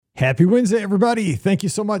Happy Wednesday, everybody. Thank you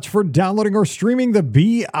so much for downloading or streaming the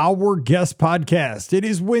Be Our Guest podcast. It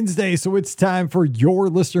is Wednesday, so it's time for your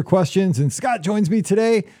listener questions. And Scott joins me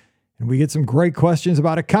today, and we get some great questions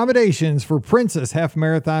about accommodations for Princess Half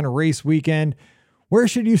Marathon Race Weekend. Where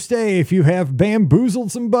should you stay if you have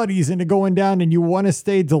bamboozled some buddies into going down and you want to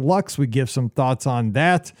stay deluxe? We give some thoughts on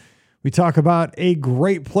that. We talk about a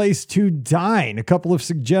great place to dine, a couple of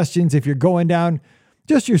suggestions if you're going down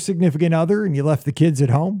just your significant other and you left the kids at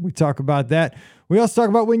home. We talk about that. We also talk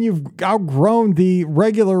about when you've outgrown the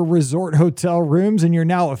regular resort hotel rooms and you're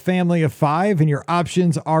now a family of 5 and your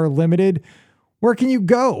options are limited. Where can you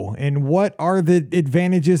go? And what are the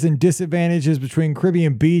advantages and disadvantages between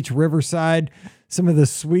Caribbean Beach, Riverside, some of the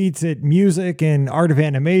suites at Music and Art of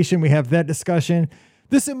Animation? We have that discussion.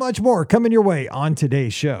 This and much more coming your way on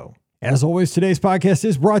today's show. As always, today's podcast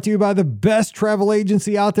is brought to you by the best travel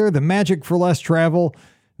agency out there, the Magic for Less Travel.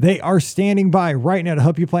 They are standing by right now to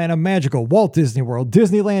help you plan a magical Walt Disney World,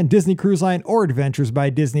 Disneyland, Disney Cruise Line, or Adventures by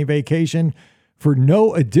Disney vacation for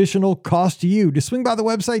no additional cost to you. Just swing by the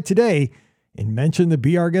website today and mention the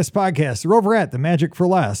Be Our Guest podcast. They're over at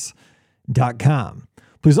themagicforless.com.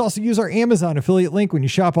 Please also use our Amazon affiliate link when you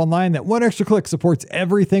shop online. That one extra click supports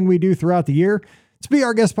everything we do throughout the year. It's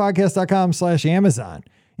beourguestpodcast.com/Amazon.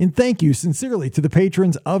 And thank you sincerely to the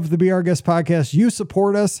patrons of the Be Our Guest podcast. You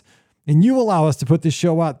support us and you allow us to put this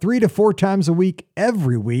show out 3 to 4 times a week,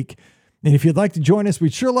 every week. And if you'd like to join us,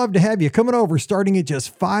 we'd sure love to have you coming over starting at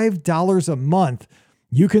just $5 a month.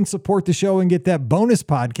 You can support the show and get that bonus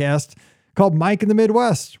podcast called Mike in the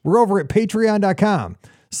Midwest. We're over at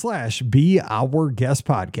patreon.com/Be Our Guest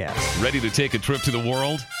podcast. Ready to take a trip to the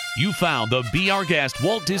world? You found the Be Our Guest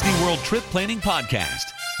Walt Disney World Trip Planning Podcast.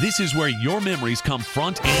 This is where your memories come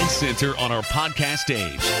front and center on our podcast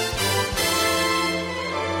stage.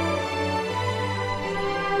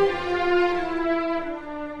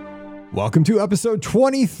 Welcome to episode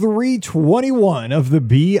 2321 of the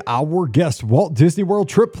Be Our Guest Walt Disney World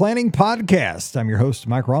Trip Planning Podcast. I'm your host,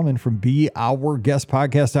 Mike Rallman from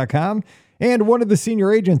BeOurGuestPodcast.com and one of the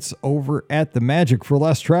senior agents over at the Magic for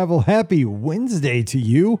Less Travel. Happy Wednesday to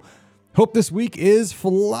you. Hope this week is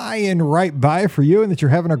flying right by for you and that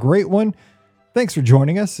you're having a great one. Thanks for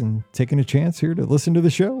joining us and taking a chance here to listen to the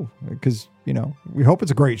show because, you know, we hope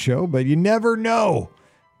it's a great show, but you never know.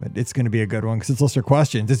 But it's going to be a good one because it's listener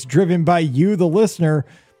questions. It's driven by you, the listener,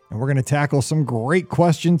 and we're going to tackle some great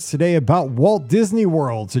questions today about Walt Disney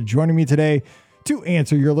World. So joining me today to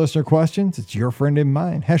answer your listener questions, it's your friend and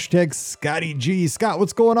mine, hashtag Scotty G. Scott,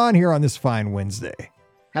 what's going on here on this fine Wednesday?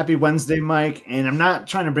 Happy Wednesday, Mike. And I'm not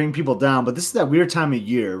trying to bring people down, but this is that weird time of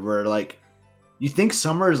year where like you think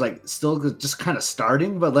summer is like still just kind of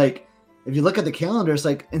starting, but like if you look at the calendar, it's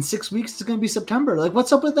like in 6 weeks it's going to be September. Like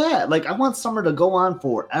what's up with that? Like I want summer to go on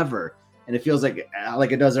forever, and it feels like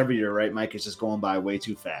it does every year, right, Mike? It's just going by way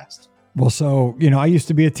too fast. Well, so, you know, I used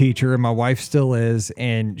to be a teacher and my wife still is,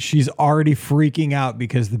 and she's already freaking out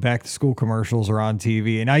because the back to school commercials are on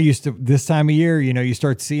TV. And I used to, this time of year, you know, you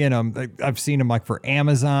start seeing them. I've seen them like for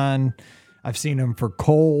Amazon. I've seen them for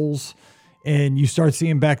Kohl's, and you start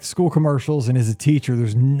seeing back to school commercials. And as a teacher,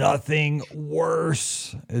 there's nothing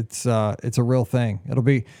worse. It's a real thing.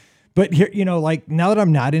 But here, you know, like now that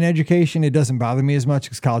I'm not in education, it doesn't bother me as much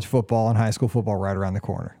because college football and high school football right around the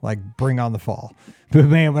corner. Like bring on the fall. But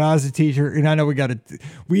man, when I was a teacher, and I know we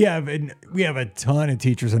have a ton of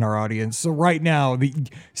teachers in our audience. So right now,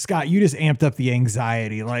 Scott, you just amped up the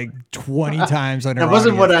anxiety like 20 times on our That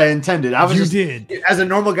wasn't audience. what I intended. You did. As a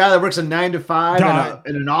normal guy that works a 9 to 5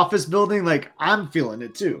 in an office building, like I'm feeling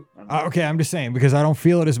it too. Okay, I'm just saying because I don't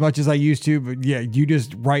feel it as much as I used to. But yeah, you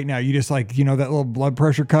just right now, you just like, you know, that little blood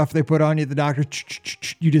pressure cuff they put on you at the doctor.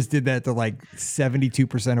 You just did that to like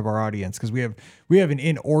 72% of our audience because we have an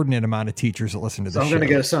inordinate amount of teachers that listen to this. I'm going to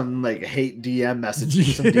get some like hate DM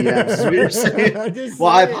message, some DMs. Is what you're saying.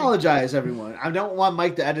 Well, I apologize, everyone. I don't want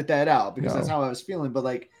Mike to edit that out because that's how I was feeling. But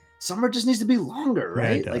like summer just needs to be longer,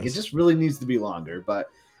 right? Yeah, it just really needs to be longer.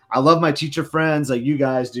 But I love my teacher friends. Like you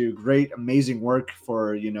guys do great, amazing work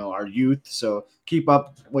for, you know, our youth. So keep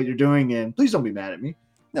up what you're doing and please don't be mad at me.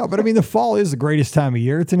 No, but I mean, the fall is the greatest time of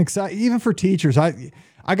year. It's an exciting, even for teachers. I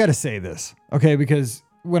got to say this, okay? Because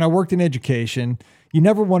when I worked in education, you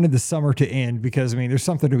never wanted the summer to end because, I mean, there's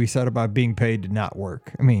something to be said about being paid to not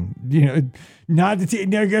work. I mean, you know,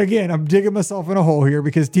 again, I'm digging myself in a hole here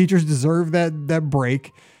because teachers deserve that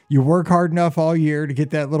break. You work hard enough all year to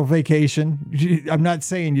get that little vacation. I'm not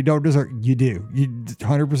saying you don't deserve, you do. You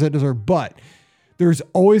 100% deserve, but there's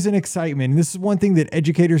always an excitement. And this is one thing that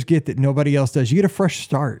educators get that nobody else does. You get a fresh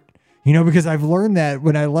start, you know, because I've learned that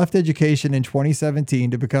when I left education in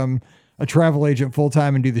 2017 to become a travel agent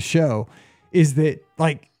full-time and do the show is that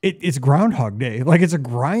like it's Groundhog Day. Like it's a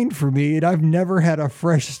grind for me, and I've never had a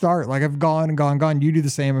fresh start. Like I've gone. You do the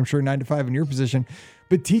same, I'm sure, 9 to 5 in your position.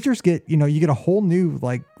 But teachers get, you get a whole new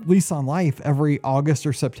like lease on life every August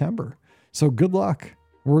or September. So good luck.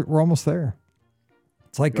 We're almost there.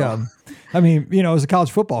 It's like, I mean, as a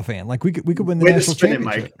college football fan, like we could win the national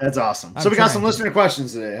championship. Mike. That's awesome. So we got some listener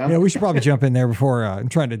questions today, huh? Yeah, we should probably jump in there before I'm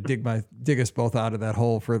trying to dig us both out of that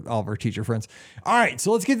hole for all of our teacher friends. All right,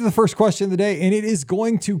 so let's get to the first question of the day, and it is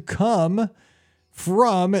going to come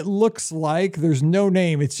from, it looks like there's no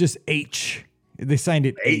name. It's just H. They signed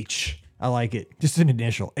it H. I like it. Just an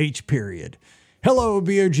initial H period. Hello,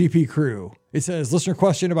 BOGP crew. It says, listener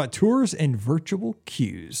question about tours and virtual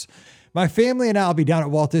queues. My family and I will be down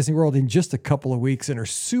at Walt Disney World in just a couple of weeks and are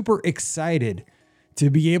super excited to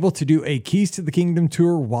be able to do a Keys to the Kingdom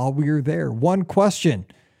tour while we are there. One question: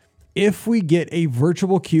 if we get a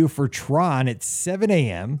virtual queue for Tron at 7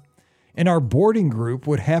 a.m. and our boarding group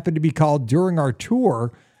would happen to be called during our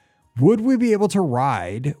tour, would we be able to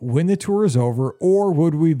ride when the tour is over, or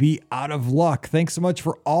would we be out of luck? Thanks so much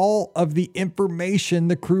for all of the information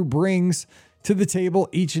the crew brings to the table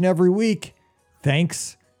each and every week.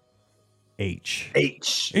 Thanks, H.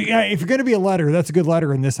 Yeah, if you're going to be a letter, that's a good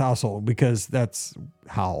letter in this household because that's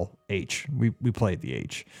how H. We played the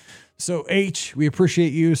H. So H, we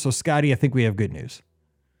appreciate you. So Scotty, I think we have good news.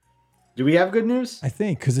 Do we have good news? I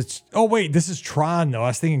think because it's. Oh wait, this is Tron though. I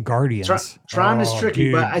was thinking Guardians. Tron is tricky,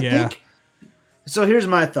 dude, but I think. So here's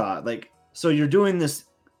my thought. Like, so you're doing this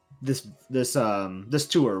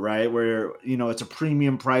tour, right? Where it's a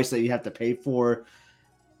premium price that you have to pay for.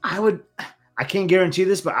 I can't guarantee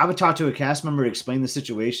this, but I would talk to a cast member to explain the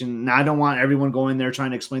situation. Now, I don't want everyone going there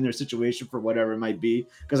trying to explain their situation for whatever it might be,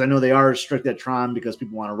 because I know they are strict at Tron because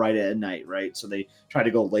people want to ride it at night, right? So they try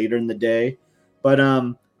to go later in the day. But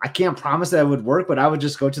I can't promise that it would work, but I would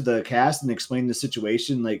just go to the cast and explain the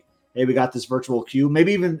situation. Like, hey, we got this virtual queue.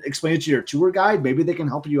 Maybe even explain it to your tour guide. Maybe they can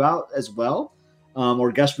help you out as well,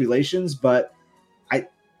 or guest relations. But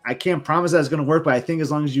I can't promise that it's going to work, but I think as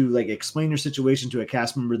long as you like explain your situation to a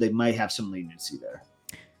cast member, they might have some leniency there.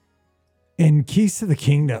 And Keys to the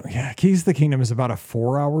Kingdom. Yeah. Keys to the Kingdom is about a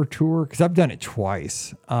 4-hour tour. Cause I've done it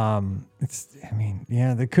twice.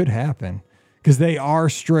 That could happen because they are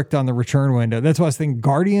strict on the return window. That's why I was thinking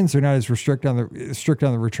Guardians are not as strict on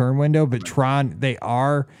the return window, but Tron, they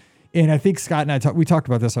are. And I think Scott and we talked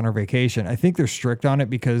about this on our vacation. I think they're strict on it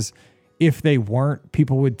because if they weren't,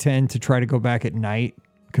 people would tend to try to go back at night,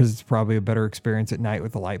 because it's probably a better experience at night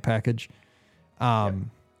with the light package. I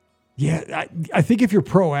think if you're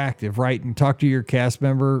proactive, right, and talk to your cast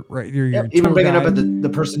member, right, even bringing up at the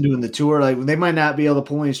person doing the tour, like they might not be able to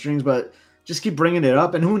pull any strings, but just keep bringing it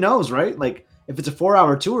up. And who knows, right? Like if it's a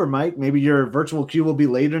 4-hour tour, Mike, maybe your virtual queue will be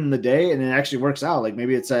later in the day, and it actually works out. Like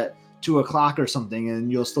maybe it's at 2:00 or something, and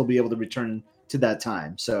you'll still be able to return to that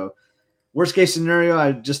time. So. Worst case scenario,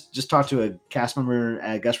 I just talk to a cast member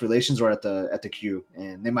at guest relations or at the queue,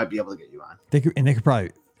 and they might be able to get you on. They could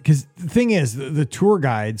probably, because the thing is, the tour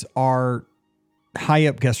guides are high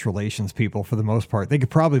up guest relations people for the most part. They could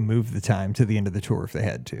probably move the time to the end of the tour if they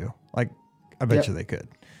had to. Like, I bet you they could.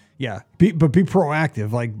 Yeah, but be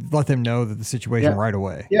proactive. Like, let them know that the situation right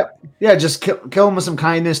away. Yeah. Just kill them with some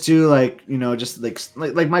kindness too. Like, just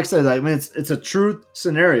like Mike said. I mean, it's a true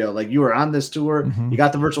scenario. Like you were on this tour, you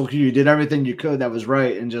got the virtual queue, you did everything you could that was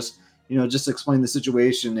right, and just explain the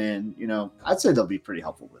situation. And I'd say they'll be pretty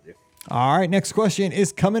helpful with you. All right, next question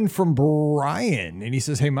is coming from Brian, and he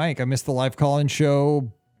says, "Hey Mike, I missed the live call-in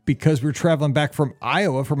show because we're traveling back from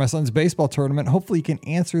Iowa for my son's baseball tournament. Hopefully, you can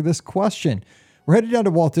answer this question." We're headed down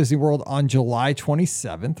to Walt Disney World on July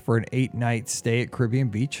 27th for an 8-night stay at Caribbean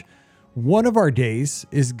Beach. One of our days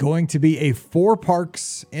is going to be a 4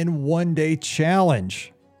 parks in 1 day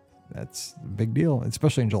challenge. That's a big deal,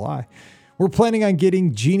 especially in July. We're planning on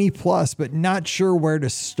getting Genie Plus, but not sure where to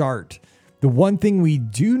start. The one thing we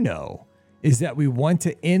do know is that we want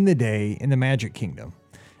to end the day in the Magic Kingdom.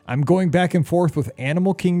 I'm going back and forth with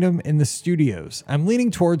Animal Kingdom and the studios. I'm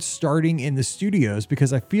leaning towards starting in the studios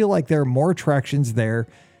because I feel like there are more attractions there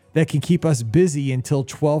that can keep us busy until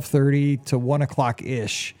 12:30 to 1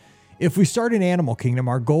 o'clock-ish. If we start in Animal Kingdom,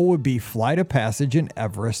 our goal would be Flight of Passage and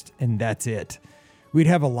Everest, and that's it. We'd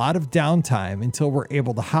have a lot of downtime until we're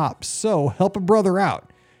able to hop, so help a brother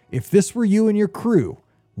out. If this were you and your crew,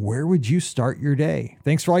 where would you start your day?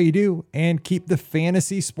 Thanks for all you do, and keep the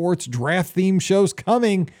fantasy sports draft theme shows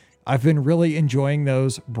coming. I've been really enjoying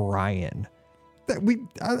those, Brian.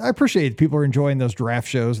 I appreciate people are enjoying those draft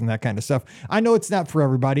shows and that kind of stuff. I know it's not for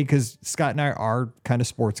everybody because Scott and I are kind of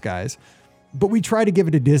sports guys, but we try to give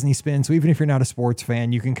it a Disney spin. So even if you're not a sports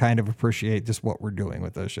fan, you can kind of appreciate just what we're doing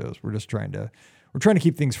with those shows. We're trying to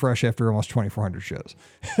keep things fresh after almost 2,400 shows.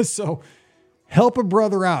 So help a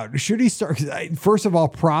brother out. Should he start? First of all,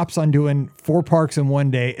 props on doing 4 parks in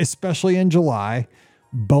one day, especially in July.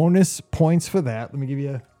 Bonus points for that. Let me give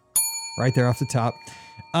you right there off the top.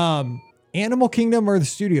 Animal Kingdom or the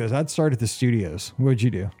studios? I'd start at the studios. What would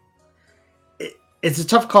you do? It's a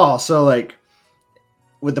tough call. So like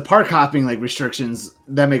with the park hopping like restrictions,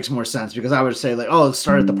 that makes more sense because I would say like, oh, let's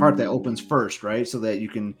start at the park that opens first, right? So that you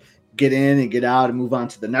can get in and get out and move on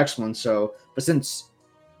to the next one. So, but since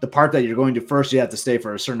the park that you're going to first, you have to stay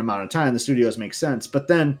for a certain amount of time, the studios make sense. But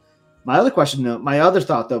then my other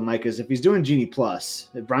thought though, Mike, is if he's doing Genie Plus,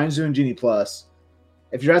 if Brian's doing Genie Plus,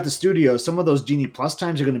 if you're at the studio, some of those Genie Plus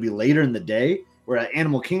times are going to be later in the day, where at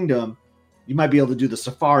Animal Kingdom, you might be able to do the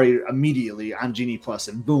safari immediately on Genie Plus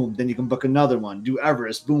and boom, then you can book another one, do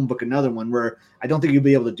Everest, boom, book another one, where I don't think you'll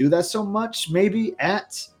be able to do that so much maybe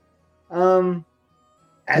at Hollywood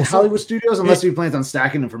Studios, unless he plans on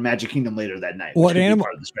stacking them for Magic Kingdom later that night. What animal?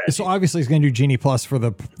 So obviously he's going to do Genie Plus for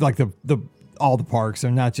the all the parks,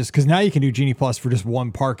 and not just because now you can do Genie Plus for just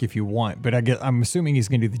one park if you want. But I'm assuming he's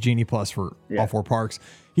going to do the Genie Plus for all 4 parks.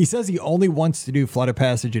 He says he only wants to do Flight of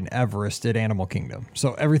Passage and Everest at Animal Kingdom,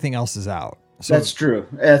 so everything else is out. So that's true.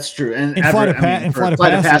 And Flight of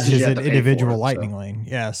Passage is an individual it, lightning lane.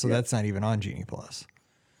 Yeah, so that's not even on Genie Plus.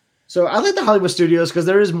 So I like the Hollywood Studios because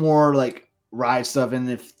there is more like ride stuff, and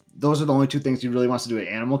if those are the only 2 things he really wants to do at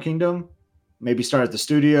Animal Kingdom, maybe start at the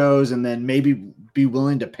studios and then maybe be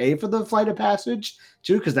willing to pay for the Flight of Passage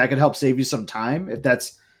too, because that could help save you some time. If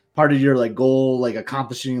that's part of your like goal, like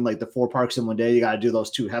accomplishing like the 4 parks in one day, you got to do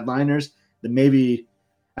those 2 headliners. Then maybe,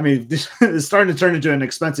 I mean, this is starting to turn into an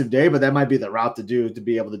expensive day, but that might be the route to do to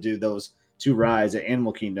be able to do those 2 rides at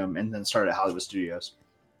Animal Kingdom and then start at Hollywood Studios.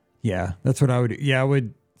 Yeah, that's what I would do. Yeah, I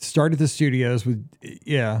would start at the studios with,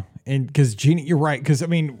 and because Genie, you're right. Because I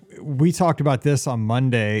mean, we talked about this on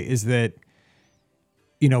Monday. Is that,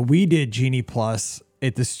 you know, we did Genie Plus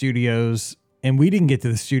at the studios, and we didn't get to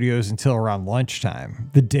the studios until around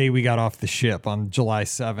lunchtime, the day we got off the ship on July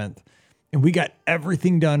 7th, and we got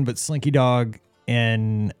everything done but Slinky Dog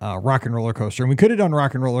and Rock and Roller Coaster. And we could have done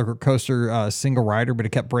Rock and Roller Coaster single rider, but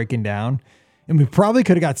it kept breaking down. And we probably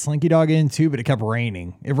could have got Slinky Dog in too, but it kept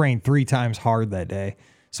raining. It rained 3 times hard that day,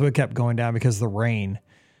 so it kept going down because of the rain.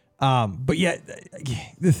 But yeah,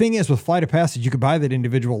 the thing is with Flight of Passage, you could buy that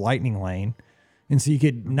individual lightning lane, and so you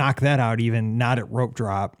could knock that out even not at rope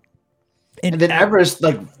drop. And then Everest,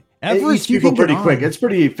 like Everest, you can pretty quick. It's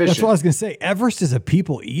pretty efficient. That's what I was gonna say. Everest is a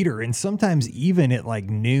people eater, and sometimes even at like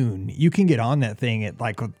noon, you can get on that thing at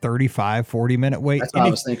like a 35, 40-minute wait. That's what I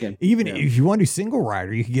was thinking. Even if you want to do single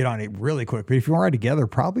rider, you can get on it really quick. But if you want to ride together,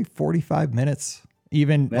 probably 45 minutes.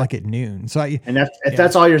 Even like at noon. So if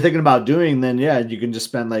that's all you're thinking about doing, then you can just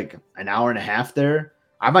spend like an hour and a half there.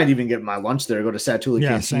 I might even get my lunch there, go to Satuli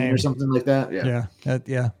Canteen or something like that.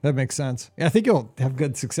 That makes sense. Yeah, I think you'll have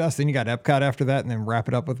good success. Then you got Epcot after that, and then wrap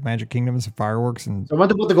it up with Magic Kingdom and some fireworks. And so I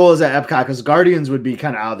wonder what the goal is at Epcot, because Guardians would be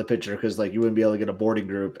kind of out of the picture because like you wouldn't be able to get a boarding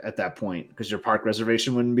group at that point because your park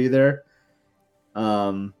reservation wouldn't be there.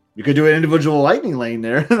 You could do an individual lightning lane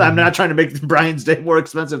there. I'm not trying to make Brian's day more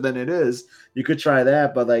expensive than it is. You could try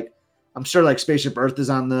that, but like I'm sure like Spaceship Earth is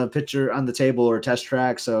on the picture on the table or Test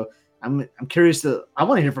Track. So I'm curious I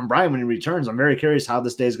want to hear from Brian when he returns. I'm very curious how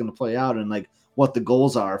this day is going to play out and like what the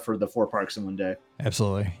goals are for the 4 parks in one day.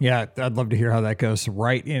 Absolutely. Yeah. I'd love to hear how that goes.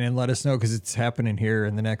 Write in and let us know, because it's happening here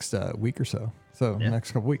in the next week or so. So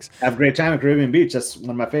next couple weeks. Have a great time at Caribbean Beach. That's one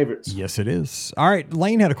of my favorites. Yes, it is. All right.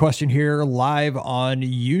 Lane had a question here live on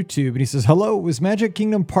YouTube, and he says, hello, was Magic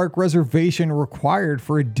Kingdom park reservation required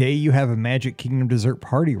for a day you have a Magic Kingdom dessert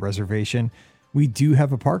party reservation? We do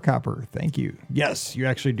have a park hopper. Thank you. Yes, you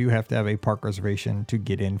actually do have to have a park reservation to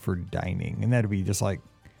get in for dining. And that'd be just like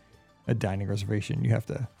a dining reservation. You have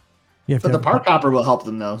to. But the park hopper will help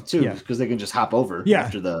them though too, because they can just hop over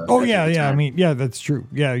after the. I mean, that's true.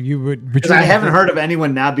 Yeah, you would. Because I haven't heard of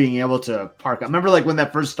anyone not being able to park. I remember like when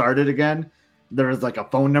that first started again, there was like a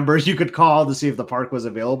phone number you could call to see if the park was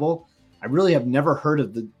available. I really have never heard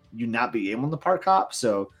of you not being able to park hop,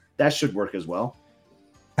 so that should work as well.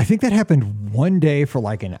 I think that happened one day for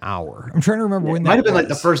like an hour. I'm trying to remember when that might have been like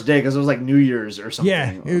the first day because it was like New Year's or something.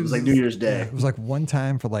 Yeah, it was like New Year's Day. It was like one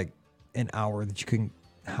time for like an hour that you couldn't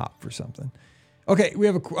hop for something. Okay, we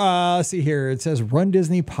have let's see here. It says Run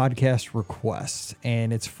Disney podcast request,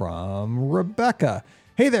 and it's from Rebecca.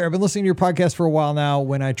 Hey there, I've been listening to your podcast for a while now.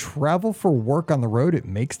 When I travel for work on the road, it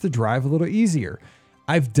makes the drive a little easier.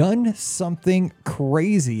 I've done something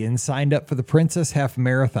crazy and signed up for the Princess Half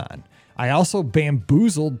Marathon. I also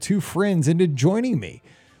bamboozled 2 friends into joining me.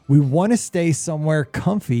 We want to stay somewhere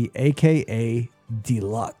comfy, aka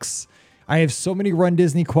deluxe. I have so many Run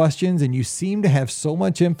Disney questions, and you seem to have so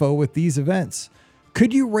much info with these events.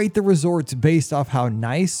 Could you rate the resorts based off how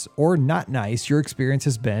nice or not nice your experience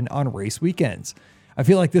has been on race weekends? I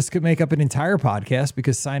feel like this could make up an entire podcast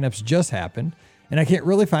because signups just happened, and I can't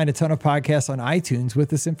really find a ton of podcasts on iTunes with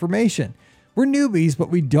this information. We're newbies, but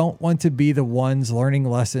we don't want to be the ones learning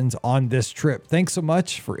lessons on this trip. Thanks so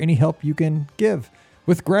much for any help you can give.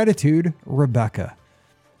 With gratitude, Rebecca.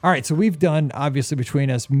 All right, so we've done, obviously,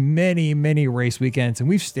 between us, many, many race weekends, and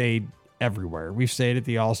we've stayed everywhere. We've stayed at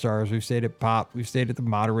the All-Stars, we've stayed at Pop, we've stayed at the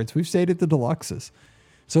Moderates, we've stayed at the Deluxes.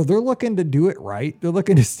 So they're looking to do it right. They're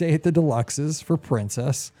looking to stay at the Deluxes for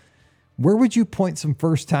Princess. Where would you point some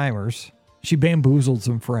first-timers? She bamboozled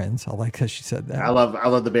some friends. I like how she said that. I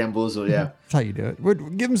love the bamboozle. Yeah. That's how you do it.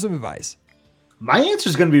 Give them some advice. My answer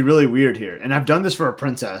is going to be really weird here. And I've done this for a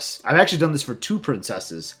princess. I've actually done this for 2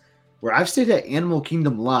 princesses where I've stayed at Animal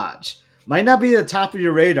Kingdom Lodge. Might not be at the top of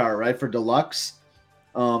your radar, right? For deluxe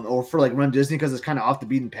or for like Run Disney because it's kind of off the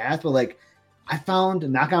beaten path. But like I found,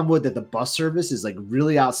 knock on wood, that the bus service is like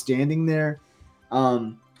really outstanding there.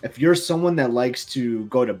 If you're someone that likes to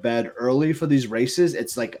go to bed early for these races,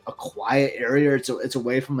 it's like a quiet area. It's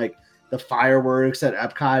away from like the fireworks at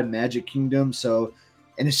Epcot and Magic Kingdom. So,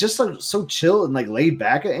 and it's just like so chill and like laid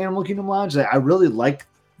back at Animal Kingdom Lodge. I really like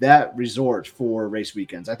that resort for race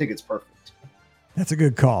weekends. I think it's perfect. That's a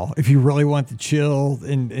good call. If you really want to chill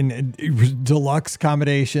in deluxe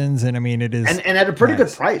accommodations, and I mean it is, and at a pretty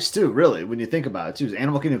good price too. Really, when you think about it, too,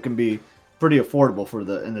 Animal Kingdom can be pretty affordable for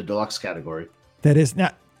in the deluxe category. That is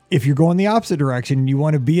not. If you're going the opposite direction and you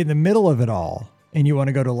want to be in the middle of it all and you want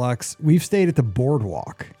to go deluxe, we've stayed at the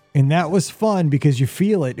Boardwalk, and that was fun because you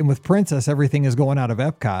feel it. And with Princess, everything is going out of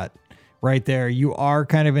Epcot right there. You are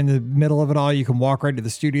kind of in the middle of it all. You can walk right to the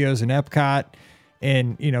studios in Epcot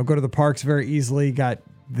and, go to the parks very easily. Got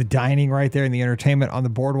the dining right there and the entertainment on the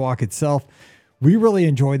Boardwalk itself. We really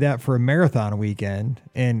enjoyed that for a marathon weekend,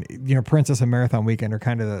 and, Princess and Marathon Weekend are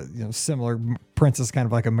kind of similar. Princess kind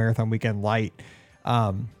of like a Marathon Weekend light.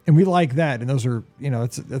 And we like that. And those are,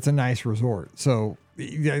 it's a nice resort. So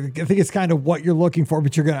I think it's kind of what you're looking for,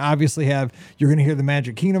 but you're going to hear the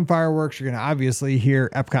Magic Kingdom fireworks. You're going to obviously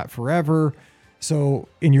hear Epcot Forever. So,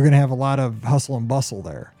 and you're going to have a lot of hustle and bustle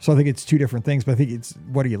there. So I think it's 2 different things, but I think it's,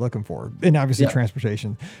 what are you looking for? And obviously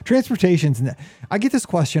transportation's, I get this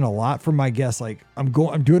question a lot from my guests. Like I'm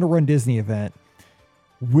doing a Run Disney event.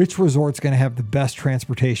 Which resort's going to have the best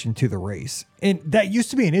transportation to the race? And that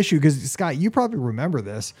used to be an issue because, Scott, you probably remember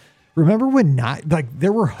this. Remember when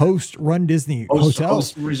there were host Run Disney hotels,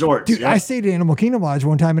 host resorts. Dude, yeah. I stayed at Animal Kingdom Lodge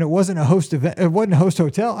one time and it wasn't a host event. It wasn't a host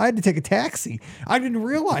hotel. I had to take a taxi. I didn't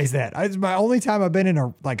realize that. It's my only time I've been in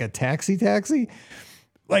a taxi.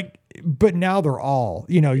 But now they're all,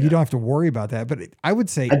 you don't have to worry about that. But I would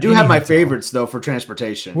say I do have my favorites though for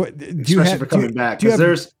transportation, especially for coming back. Do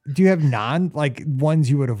you have ones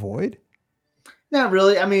you would avoid? Not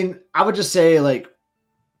really. I mean, I would just say it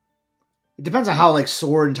depends on how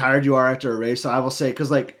sore and tired you are after a race. So I will say,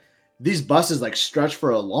 cause these buses stretch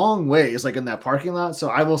for a long ways, in that parking lot. So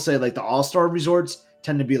I will say the All-Star resorts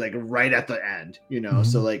tend to be right at the end, Mm-hmm.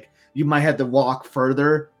 So you might have to walk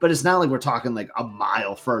further, but it's not we're talking a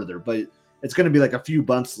mile further, but it's going to be a few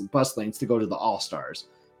bus lanes to go to the All-Stars.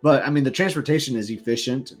 But I mean, the transportation is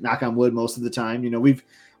efficient, knock on wood, most of the time.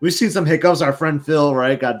 We've seen some hiccups. Our friend Phil,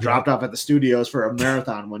 right, got dropped off at the studios for a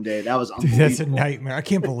marathon one day. That was unbelievable. Dude, that's a nightmare.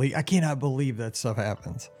 I cannot believe that stuff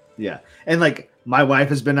happens. Yeah. And my wife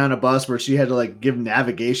has been on a bus where she had to give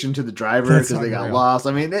navigation to the driver because they got lost.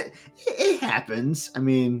 I mean, it happens. I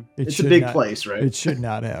mean, it's a big place, right? It should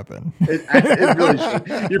not happen. It really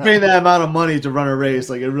should. You're paying that amount of money to run a race.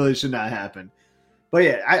 It really should not happen. But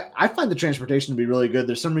yeah, I find the transportation to be really good.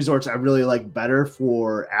 There's some resorts I really like better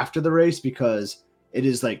for after the race because it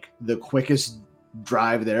is the quickest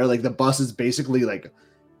drive there. The bus is basically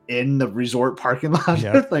in the resort parking lot.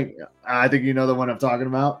 Yeah. I think the one I'm talking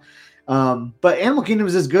about. But Animal Kingdom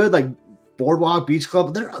is good. Boardwalk, Beach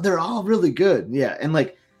Club, they're all really good. Yeah, and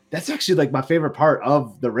that's actually my favorite part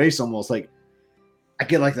of the race. Almost I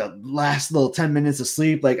get the last little 10 minutes of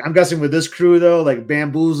sleep. I'm guessing with this crew though,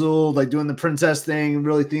 bamboozled, doing the princess thing,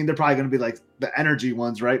 really themed. They're probably going to be the energy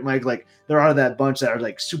ones, right, Mike? There are that bunch that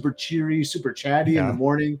are super cheery, super chatty in the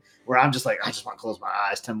morning. Where I'm just I just want to close my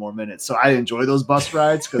eyes 10 more minutes. So I enjoy those bus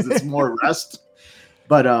rides because it's more rest.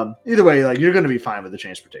 But either way, you're going to be fine with the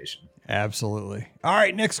transportation. Absolutely. All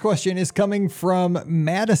right. Next question is coming from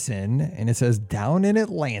Madison, and it says, down in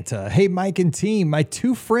Atlanta. Hey, Mike and team, my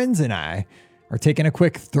 2 friends and I are taking a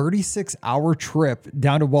quick 36-hour trip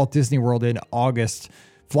down to Walt Disney World in August,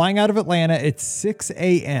 flying out of Atlanta at 6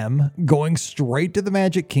 a.m., going straight to the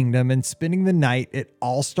Magic Kingdom and spending the night at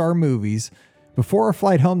All-Star Movies before our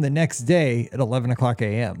flight home the next day at 11 o'clock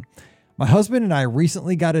a.m. My husband and I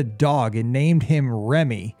recently got a dog and named him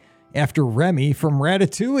Remy, after Remy from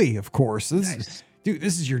Ratatouille, of course. This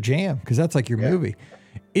is your jam, because that's like your movie.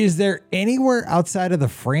 Is there anywhere outside of the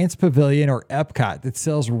France Pavilion or Epcot that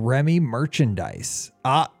sells Remy merchandise?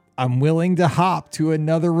 I'm willing to hop to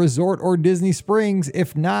another resort or Disney Springs.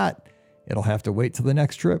 If not, it'll have to wait till the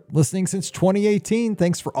next trip. Listening since 2018.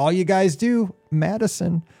 Thanks for all you guys do,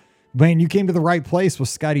 Madison. Man, you came to the right place with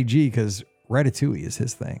Scotty G, because Ratatouille is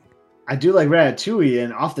his thing. I do like Ratatouille,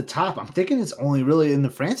 and off the top, I'm thinking it's only really in the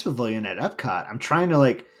France Pavilion at Epcot. I'm trying to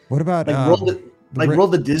What about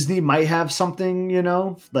World of Disney might have something,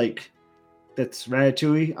 that's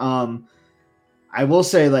Ratatouille. I will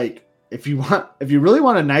say, if you really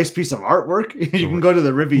want a nice piece of artwork, you can go to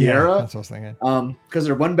the Riviera. Yeah, that's what I was thinking. Because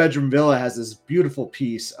their 1-bedroom villa has this beautiful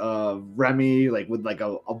piece of Remy, with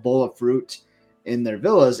a bowl of fruit in their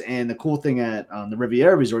villas. And the cool thing at the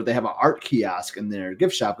Riviera Resort, they have an art kiosk in their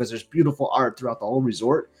gift shop, because there's beautiful art throughout the whole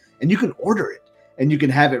resort, and you can order it and you can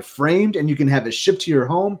have it framed and you can have it shipped to your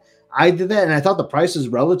home. I did that, and I thought the price was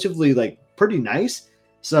relatively pretty nice.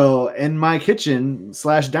 So in my kitchen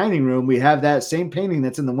 / dining room, we have that same painting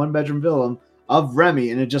that's in the 1-bedroom villa of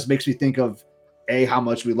Remy, and it just makes me think of how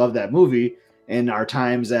much we love that movie and our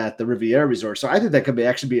times at the Riviera Resort. So I think that could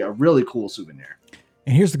actually be a really cool souvenir.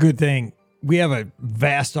 And here's the good thing. We have a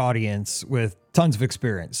vast audience with tons of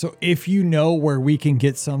experience. So if you know where we can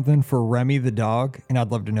get something for Remy the dog, and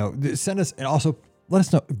I'd love to know, send us, and also let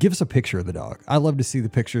us know, give us a picture of the dog. I love to see the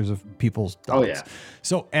pictures of people's dogs. Oh, yeah.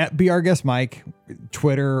 So at Be Our Guest Mike,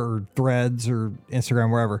 Twitter or Threads or Instagram,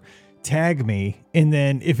 wherever, tag me. And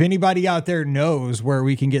then if anybody out there knows where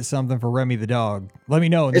we can get something for Remy the dog, let me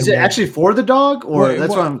know. Is it actually for the dog, or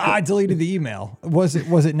I deleted the email. Was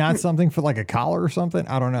it not something for a collar or something?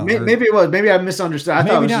 I don't know. Maybe it was. Maybe I misunderstood. I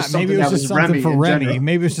thought it was just something, maybe it was just something for Remy.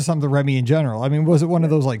 Maybe it's just something Remy in general. I mean, was it one of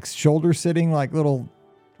those shoulder sitting little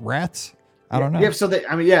rats? I don't know.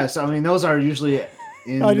 Yeah. So those are usually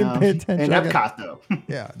in, I didn't pay attention. In Epcot though.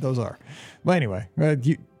 Yeah, those are. But anyway,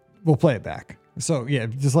 we'll play it back. So yeah,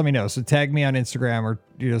 just let me know. So tag me on Instagram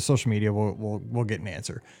or social media. We'll get an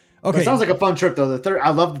answer. Okay. It sounds like a fun trip though. I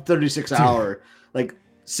love the 36-hour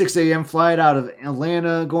 6 a.m. flight out of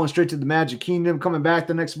Atlanta, going straight to the Magic Kingdom, coming back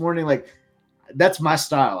the next morning. That's my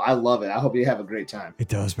style. I love it. I hope you have a great time. It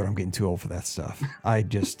does, but I'm getting too old for that stuff. I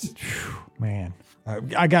just, man,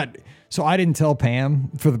 I didn't tell Pam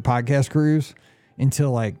for the podcast cruise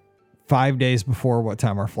until 5 days before what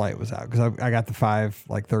time our flight was out, because I got the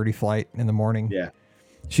 5:30 flight in the morning. Yeah.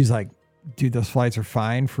 She's like, dude, those flights are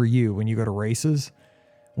fine for you when you go to races.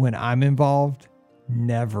 When I'm involved,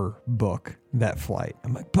 never book that flight.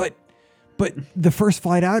 I'm like, but the first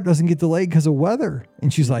flight out doesn't get delayed because of weather.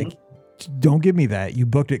 And she's like, don't give me that. You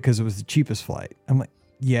booked it because it was the cheapest flight. I'm like,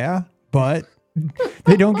 yeah, but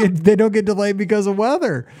they don't get delayed because of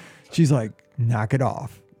weather. She's like, knock it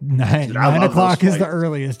off. 9 o'clock is the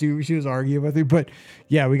earliest. Dude, she was arguing with me, but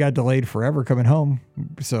yeah, we got delayed forever coming home.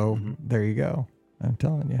 So there you go. I'm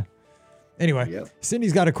telling you. Anyway,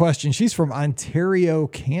 Cindy's got a question. She's from Ontario,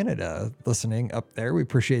 Canada, listening up there. We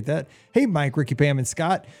appreciate that. Hey, Mike, Ricky, Pam, and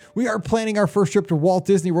Scott. We are planning our first trip to Walt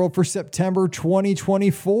Disney World for September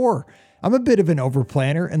 2024. I'm a bit of an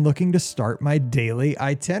overplanner and looking to start my daily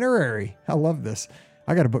itinerary. I love this.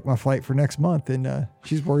 I got to book my flight for next month, and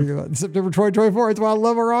she's worried about September 2024. That's why I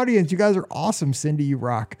love our audience. You guys are awesome. Cindy, you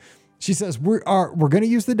rock. She says, we're going to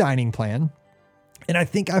use the dining plan, and I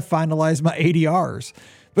think I finalized my ADRs,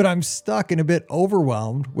 but I'm stuck and a bit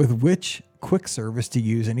overwhelmed with which quick service to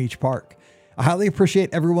use in each park. I highly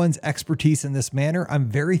appreciate everyone's expertise in this manner. I'm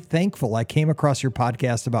very thankful I came across your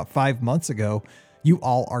podcast about 5 months ago. You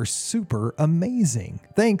all are super amazing.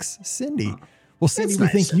 Thanks, Cindy. Well, Cindy, we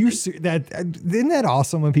think you isn't that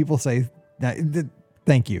awesome when people say that?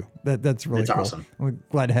 Thank you. That's really cool. Awesome. We're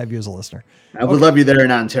glad to have you as a listener. I would love you there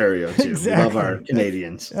in Ontario too. Exactly. We love our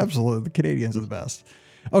Canadians. Absolutely, the Canadians are the best.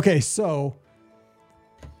 Okay, so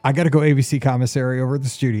I got to go ABC commissary over at the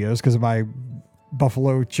studios because of my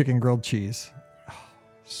buffalo chicken grilled cheese. Oh,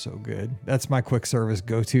 so good. That's my quick service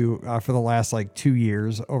go-to for the last 2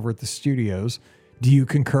 years over at the studios. Do you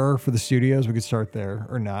concur for the studios? We could start there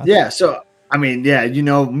or not. Yeah. So, I mean, yeah, you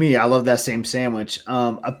know me, I love that same sandwich.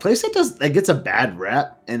 A place that gets a bad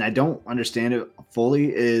rep, and I don't understand it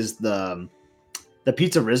fully, is the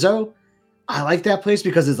Pizza Rizzo. I like that place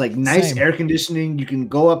because it's nice air conditioning. You can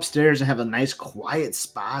go upstairs and have a nice quiet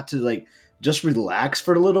spot to just relax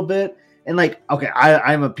for a little bit. And like, okay,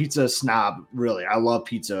 I'm a pizza snob, really. I love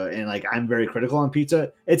pizza, and like I'm very critical on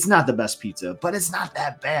pizza. It's not the best pizza, but it's not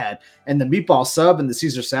that bad. And the meatball sub and the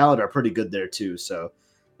Caesar salad are pretty good there too. So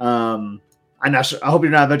I'm not sure. I hope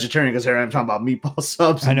you're not a vegetarian because here I'm talking about meatball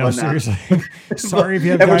subs. I know, whatnot. seriously. Sorry if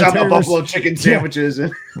you have and we're talking dietary about buffalo chicken sandwiches.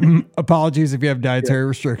 Apologies if you have dietary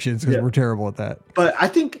restrictions because we're terrible at that. But I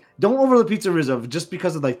think don't overlook Pizza Rizzo just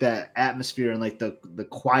because of like that atmosphere and like the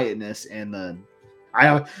quietness and the.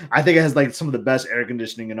 I think it has like some of the best air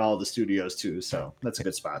conditioning in all of the studios too, so that's a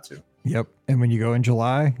good spot too. Yep, and when you go in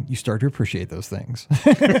July, you start to appreciate those things.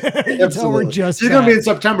 Absolutely. It's going to be in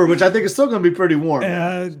September, which I think is still going to be pretty warm.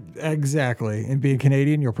 Exactly, and being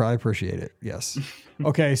Canadian, you'll probably appreciate it. Yes.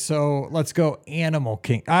 Okay, so let's go Animal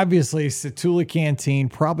King. Obviously, Satula Canteen,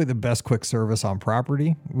 probably the best quick service on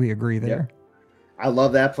property. We agree there. Yep. I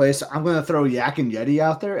love that place. I'm going to throw Yak and Yeti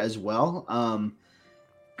out there as well.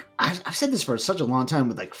 I've said this for such a long time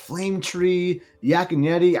with like Flame Tree, Yak and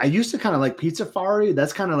Yeti. I used to kind of like Pizza Fari.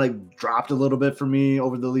 That's kind of like dropped a little bit for me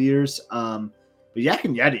over the years. But Yak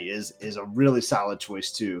and Yeti is a really solid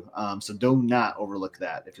choice too. So do not overlook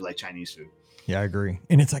that if you like Chinese food. Yeah, I agree.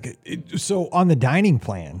 And it's like, so on the dining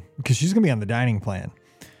plan, because she's going to be on the dining plan,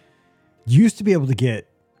 you used to be able to get,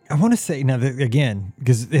 I want to say now that again,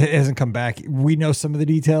 because it hasn't come back. We know some of the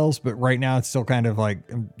details, but right now it's still kind of like,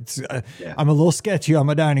 I'm a little sketchy on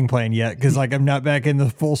my dining plan yet. Cause like, I'm not back in the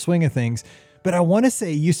full swing of things, but I want to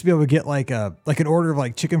say you used to be able to get like an order of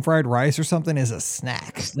like chicken fried rice or something as a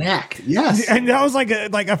snack. Yes. And that was like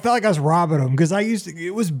I felt like I was robbing them. Cause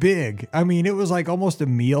it was big. I mean, it was like almost a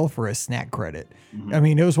meal for a snack credit. Mm-hmm. I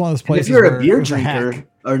mean, it was one of those places. And if you're a beer drinker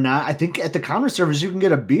or not, I think at the counter service, you can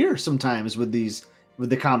get a beer sometimes with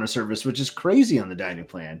the counter service, which is crazy on the dining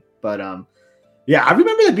plan. But yeah, I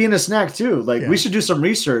remember that being a snack too. Like we should do some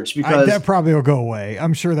research because that probably will go away.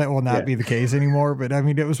 I'm sure that will not be the case anymore. But I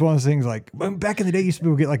mean, it was one of those things like back in the day, you used to be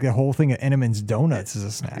able to get like the whole thing of Entenmann's donuts as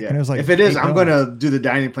a snack. And it was like, if it is, I'm going to do the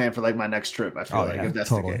dining plan for like my next trip. I feel if that's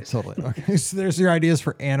the case. Totally. Okay. So there's your ideas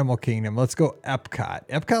for Animal Kingdom. Let's go Epcot.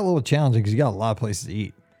 Epcot a little challenging because you got a lot of places to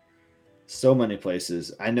eat. So many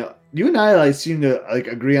places. I know you and I like seem to like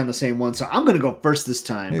agree on the same one. So I'm going to go first this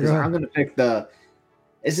time because I'm going to pick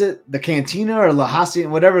is it the Cantina or La Hacienda,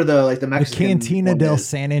 whatever the Mexican. The Cantina del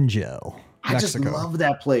San Angel. I just love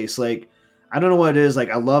that place. Like, I don't know what it is.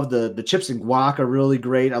 Like, I love the chips and guac are really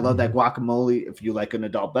great. I love that guacamole. If you like an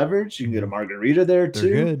adult beverage, you can get a margarita there too.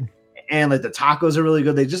 They're good. And like the tacos are really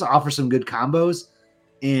good. They just offer some good combos.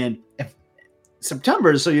 And if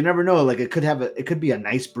September, so you never know. Like it could be a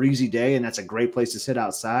nice breezy day, and that's a great place to sit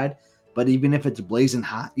outside. But even if it's blazing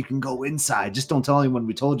hot, you can go inside. Just don't tell anyone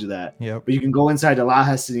we told you that. Yep. But you can go inside to La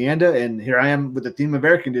Hacienda, and here I am with the theme of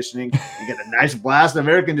air conditioning and get a nice blast of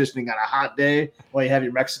air conditioning on a hot day while you have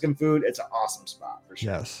your Mexican food. It's an awesome spot for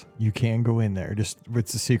sure. Yes, you can go in there. Just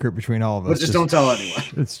it's a secret between all of us. But just don't tell anyone.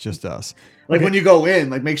 It's just us. Like when you go in,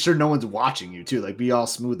 like make sure no one's watching you too. Like be all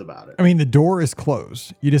smooth about it. I mean, the door is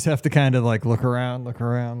closed. You just have to kind of like look around,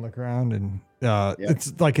 and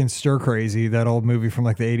it's like in Stir Crazy, that old movie from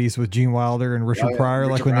like the 80s with Gene Wilder and Richard Pryor,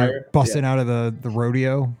 like when they're busting out of the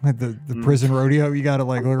rodeo, the prison rodeo. You got to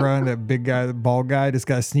like look around. That big guy, the bald guy, just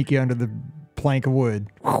got to sneak you under the plank of wood.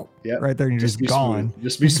 Right there, and you're just gone. Smooth.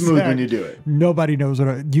 Just be smooth when you do it. Nobody knows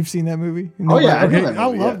you've seen that movie. Nobody, I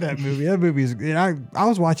love that movie. That movie is. And I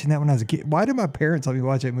was watching that when I was a kid. Why did my parents let me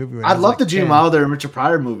watch that movie? I love the Gene Wilder and Richard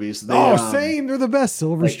Pryor movies. Same. They're the best.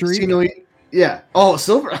 Silver Street. Yeah. Oh,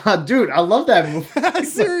 Silver. Dude, I love that movie.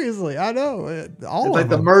 Seriously, I know. It's like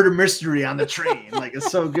the murder mystery on the train. Like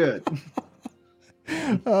it's so good.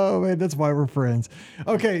 Oh man, that's why we're friends.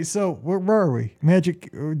 Okay, so where are we? Magic?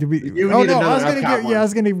 Did we? I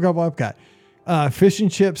was gonna even go Epcot. Fish and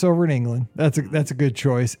chips over in England. That's a good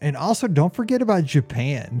choice. And also, don't forget about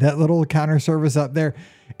Japan. That little counter service up there.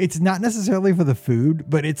 It's not necessarily for the food,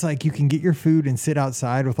 but it's like you can get your food and sit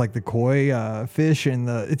outside with like the koi fish and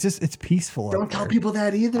it's peaceful. Don't tell people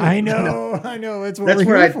that either. I know. That's what we're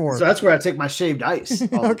here for. So that's where I take my shaved ice.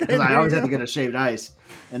 Because I always have to get a shaved ice.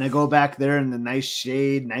 And I go back there in the nice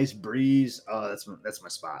shade, nice breeze. Oh, that's my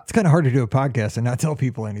spot. It's kind of hard to do a podcast and not tell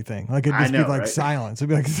people anything. Like it'd just be like silence. It'd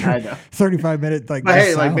be like 35-minute like. But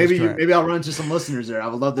hey, like maybe I'll run into some listeners there. I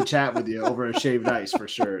would love to chat with you over a shaved ice for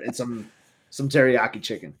sure, and some teriyaki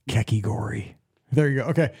chicken. Kekigori. There you go.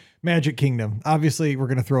 Okay, Magic Kingdom. Obviously, we're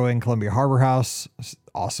gonna throw in Columbia Harbor House.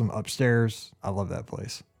 Awesome upstairs. I love that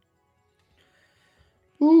place.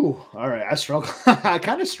 Ooh, all right. I struggle. I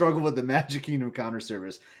kind of struggle with the Magic Kingdom counter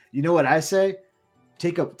service. You know what I say?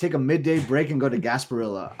 Take a midday break and go to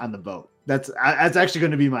Gasparilla on the boat. That's actually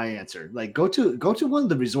going to be my answer. Like go to one of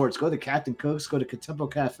the resorts. Go to Captain Cook's. Go to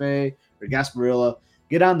Contempo Cafe or Gasparilla.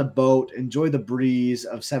 get on the boat, enjoy the breeze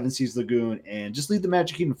of Seven Seas Lagoon, and just leave the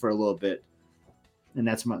Magic Kingdom for a little bit. And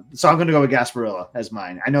that's so I'm going to go with Gasparilla as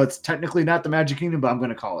mine. I know it's technically not the Magic Kingdom, but I'm going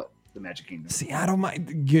to call it the Magic Kingdom. See, I don't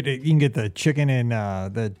mind. You can get the chicken and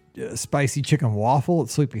the spicy chicken waffle at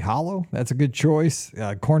Sleepy Hollow. That's a good choice.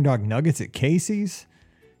 Corn dog nuggets at Casey's.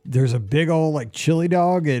 There's a big old like chili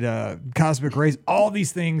dog at Cosmic Rays. All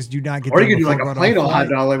these things do not get. Or you could do like a plain old hot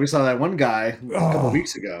dog, like we saw that one guy a couple of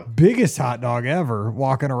weeks ago. Biggest hot dog ever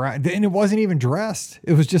walking around, and it wasn't even dressed.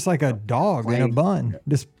 It was just like a dog in a bun,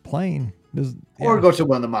 just plain. Or go to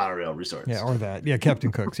one of the monorail resorts. Yeah, or that. Yeah,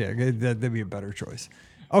 Captain Cook's. Yeah, that'd be a better choice.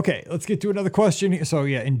 Okay, let's get to another question. So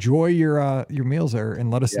yeah, enjoy your meals there and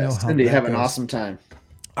let us know how Cindy, have an awesome time.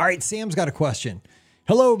 All right, Sam's got a question.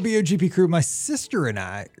 Hello, BOGP crew. My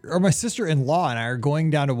sister-in-law and I are going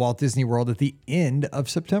down to Walt Disney World at the end of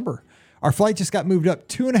September. Our flight just got moved up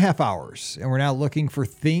 2.5 hours, and we're now looking for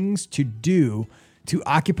things to do to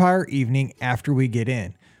occupy our evening after we get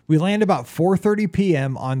in. We land about 4:30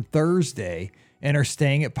 p.m. on Thursday and are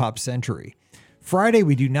staying at Pop Century. Friday,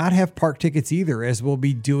 we do not have park tickets either, as we'll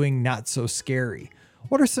be doing Not So Scary.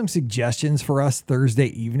 What are some suggestions for us Thursday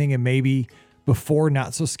evening and maybe before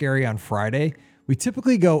Not So Scary on Friday? We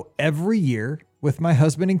typically go every year with my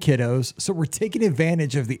husband and kiddos, so we're taking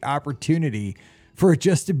advantage of the opportunity for it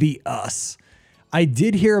just to be us. I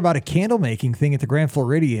did hear about a candle making thing at the Grand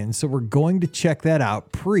Floridian, so we're going to check that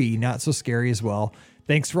out pre Not So Scary as well.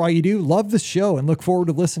 Thanks for all you do. Love the show and look forward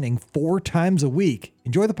to listening 4 times a week.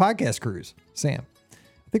 Enjoy the podcast cruise. Sam.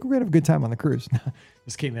 I think we're going to have a good time on the cruise.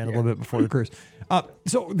 This came in a little bit before the cruise.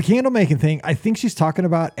 So the candle making thing, I think she's talking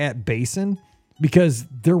about at Basin, because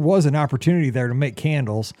there was an opportunity there to make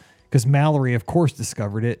candles because Mallory, of course,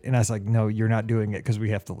 discovered it. And I was like, no, you're not doing it because we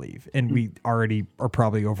have to leave. And we already are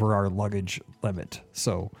probably over our luggage limit.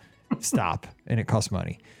 So stop. And it costs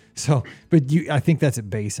money. So, but I think that's at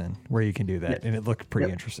Basin where you can do that. And it looked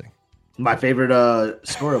pretty interesting. My favorite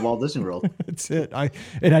store of Walt Disney World. That's it. I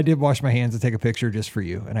did wash my hands and take a picture just for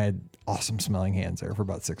you. And I had awesome smelling hands there for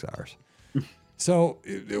about 6 hours. So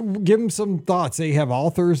give them some thoughts. They have all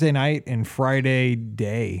Thursday night and Friday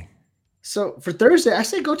day. So for Thursday, I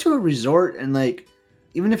say go to a resort and like,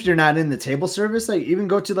 even if you're not in the table service, like even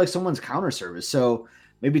go to like someone's counter service. So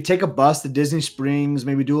maybe take a bus to Disney Springs,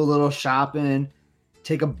 maybe do a little shopping,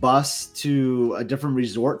 take a bus to a different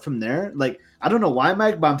resort from there. Like, I don't know why,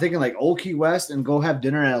 Mike, but I'm thinking like Old Key West and go have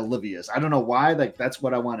dinner at Olivia's. I don't know why. Like that's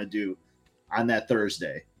what I want to do on that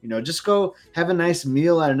Thursday. You know, just go have a nice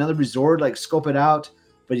meal at another resort, like scope it out.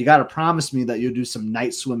 But you got to promise me that you'll do some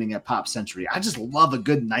night swimming at Pop Century. I just love a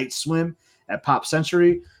good night swim at Pop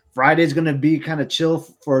Century. Friday's going to be kind of chill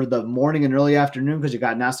for the morning and early afternoon because you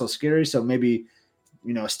got Not So Scary. So maybe,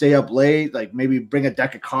 you know, stay up late, like maybe bring a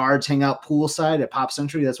deck of cards, hang out poolside at Pop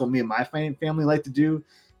Century. That's what me and my family like to do.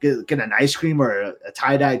 Get an ice cream or a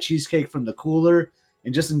tie-dye cheesecake from the cooler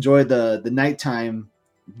and just enjoy the nighttime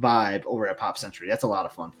vibe over at Pop Century. That's a lot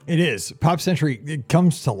of fun. It is. Pop Century, it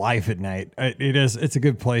comes to life at night. It is. It's a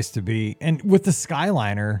good place to be. And with the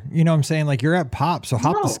Skyliner, you know what I'm saying? Like you're at Pop, so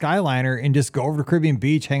hop the Skyliner and just go over to Caribbean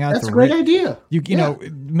Beach, hang out. That's a great idea. You know,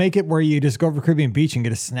 make it where you just go over to Caribbean Beach and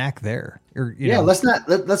get a snack there. Or, that's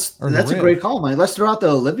a great call, man. Let's throw out the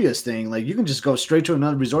Olivia's thing. Like you can just go straight to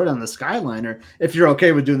another resort on the Skyliner if you're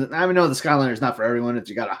okay with doing that. I know the Skyliner is not for everyone if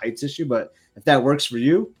you got a heights issue, but if that works for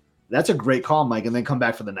you, that's a great call, Mike, and then come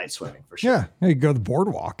back for the night swimming for sure. Yeah, you go to the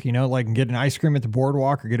boardwalk, you know, like and get an ice cream at the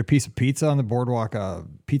boardwalk or get a piece of pizza on the boardwalk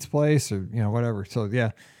pizza place or, you know, whatever. So,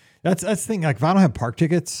 yeah, that's the thing. Like if I don't have park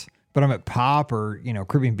tickets, but I'm at Pop or, you know,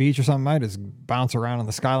 Caribbean Beach or something, I just bounce around on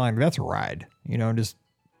the Skyliner. That's a ride, you know, just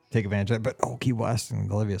take advantage of it. But Key West and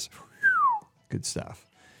Olivia's, good stuff.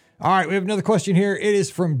 All right, we have another question here. It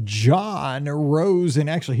is from John Rose, and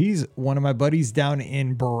actually he's one of my buddies down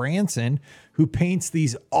in Branson who paints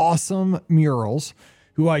these awesome murals,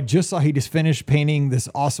 who I just saw he just finished painting this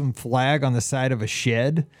awesome flag on the side of a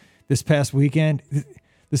shed this past weekend.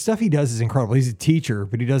 The stuff he does is incredible. He's a teacher,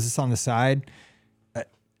 but he does this on the side.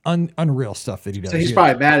 Unreal stuff that he does. So he's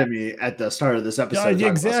probably mad at me at the start of this episode.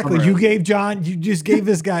 Exactly. You just gave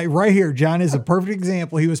this guy right here. John is a perfect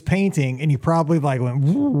example. He was painting and he probably like went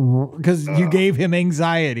because you gave him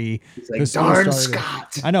anxiety. He's like, darn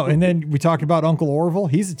Scott. I know. And then we talked about Uncle Orville.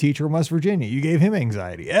 He's a teacher in West Virginia. You gave him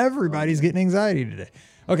anxiety. Everybody's getting anxiety today.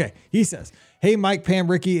 Okay. He says, hey, Mike, Pam,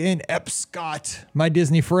 Ricky, and Scott, my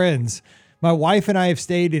Disney friends. My wife and I have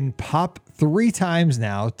stayed in Pop 3 times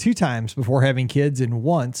now, 2 times before having kids and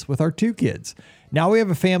once with our 2 kids. Now we have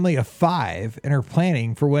a family of 5 and are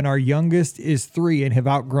planning for when our youngest is 3 and have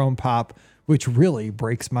outgrown Pop, which really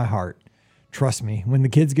breaks my heart. Trust me, when the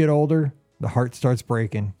kids get older, the heart starts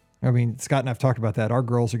breaking. I mean, Scott and I've talked about that. Our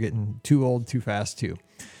girls are getting too old too fast too.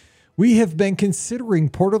 We have been considering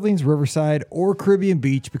Port Orleans Riverside or Caribbean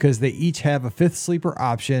Beach because they each have a 5th sleeper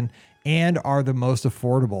option and are the most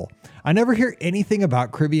affordable. I never hear anything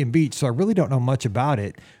about Caribbean Beach, so I really don't know much about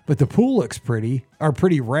it, but the pool looks pretty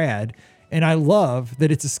rad, and I love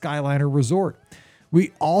that it's a Skyliner resort.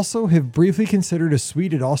 We also have briefly considered a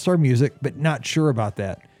suite at All-Star Music, but not sure about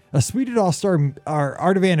that. A suite at All-Star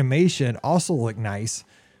Art of Animation also looked nice,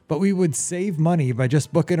 but we would save money by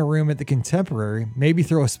just booking a room at the Contemporary, maybe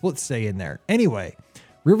throw a split stay in there. Anyway,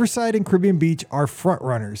 Riverside and Caribbean Beach are front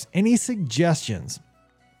runners. Any suggestions?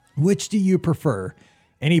 Which do you prefer?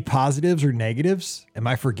 Any positives or negatives? Am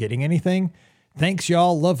I forgetting anything? Thanks,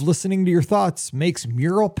 y'all. Love listening to your thoughts. Makes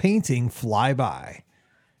mural painting fly by.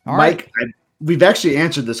 All Mike, right. We've actually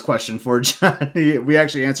answered this question for John. We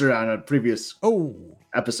actually answered it on a previous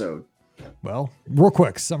episode. Well, real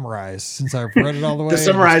quick, summarize, since I've read it all the way. To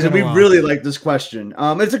summarize it, we really like this question.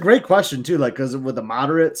 It's a great question, too, like, because with the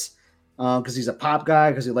moderates, because he's a pop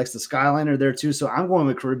guy, because he likes the Skyliner there, too. So I'm going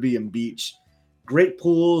with Caribbean Beach. Great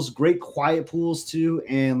pools, great quiet pools, too.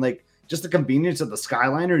 And, like, just the convenience of the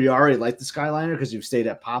Skyliner. You already like the Skyliner because you've stayed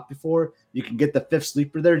at Pop before. You can get the 5th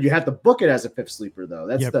sleeper there. You have to book it as a 5th sleeper, though.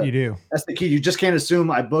 You do. That's the key. You just can't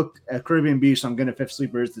assume I booked at Caribbean Beach, so I'm getting a 5th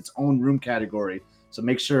sleeper. It's its own room category. So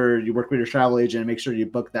make sure you work with your travel agent and make sure you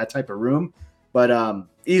book that type of room. But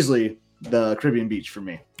easily the Caribbean Beach for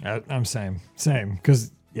me. I'm same.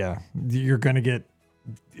 Because, you're going to get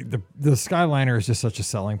the Skyliner is just such a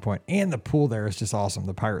selling point. And the pool there is just awesome.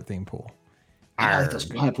 The pirate theme pool. I like those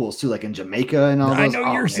pirate pools too, like in Jamaica and all those. I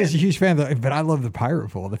know you're such a huge fan of that, but I love the pirate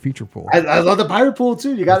pool, the future pool. I love the pirate pool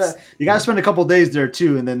too. You gotta spend a couple days there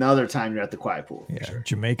too, and then the other time you're at the quiet pool. Yeah, sure.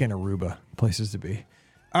 Jamaica and Aruba, places to be.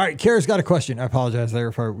 All right, Kara's got a question. I apologize there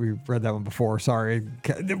if we read that one before. Sorry.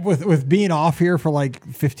 With being off here for like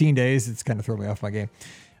 15 days, it's kind of thrown me off my game.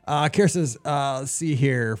 Kara says, let's see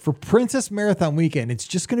here. For Princess Marathon Weekend, it's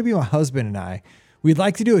just going to be my husband and I. We'd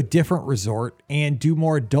like to do a different resort and do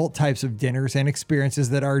more adult types of dinners and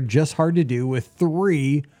experiences that are just hard to do with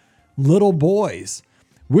 3 little boys.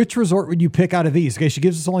 Which resort would you pick out of these? Okay, she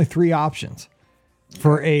gives us only 3 options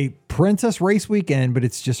for a princess race weekend, but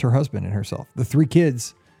it's just her husband and herself. The 3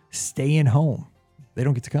 kids staying home. They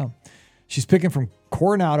don't get to come. She's picking from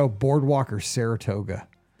Coronado, Boardwalk, or Saratoga.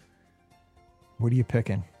 What are you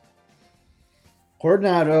picking?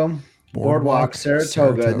 Coronado, Boardwalk,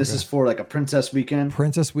 Saratoga. This is for like a princess weekend.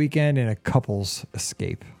 Princess weekend and a couples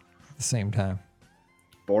escape at the same time.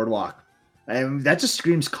 Boardwalk. And that just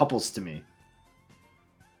screams couples to me.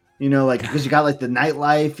 You know, like, because you got like the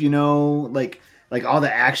nightlife, you know, like all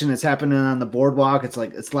the action that's happening on the boardwalk. It's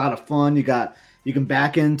like, it's a lot of fun. You can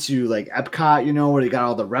back into like Epcot, you know, where you got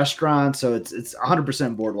all the restaurants. So it's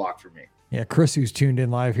 100% Boardwalk for me. Yeah, Chris, who's tuned in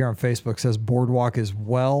live here on Facebook, says Boardwalk as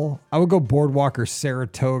well. I would go Boardwalk or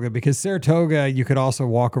Saratoga, because Saratoga, you could also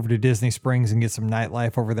walk over to Disney Springs and get some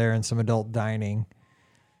nightlife over there and some adult dining.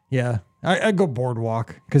 Yeah, I'd go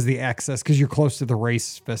Boardwalk because the access, because you're close to the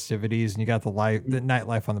race festivities and you got the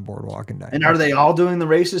nightlife on the boardwalk and dining. And are they all doing the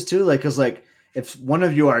races too? Like, because like if one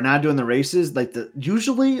of you are not doing the races, like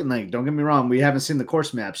usually, and like don't get me wrong, we haven't seen the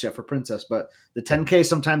course maps yet for Princess, but the 10K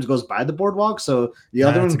sometimes goes by the boardwalk, so the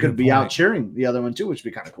other one could be out cheering the other one too, which would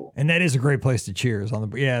be kind of cool. And that is a great place to cheers on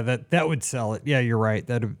the. Yeah, that would sell it. Yeah, you're right.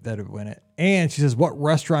 That'd win it. And she says, what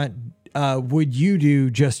restaurant would you do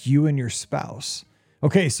just you and your spouse?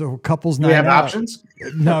 Okay, so couples night. Do we have options?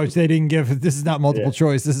 No, they didn't give. This is not multiple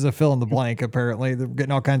choice. This is a fill in the blank. Apparently, they're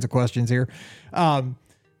getting all kinds of questions here.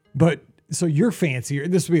 But so you're fancier.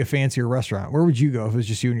 This would be a fancier restaurant. Where would you go if it was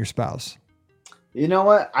just you and your spouse? You know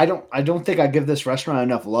what? I don't think I give this restaurant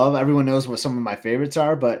enough love. Everyone knows what some of my favorites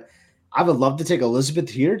are, but I would love to take Elizabeth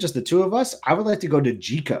here, just the 2 of us. I would like to go to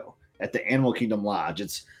Jico at the Animal Kingdom Lodge.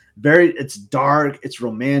 It's dark, it's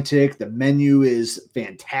romantic. The menu is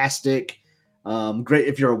fantastic. Great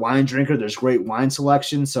if you're a wine drinker. There's great wine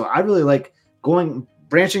selection. So I really like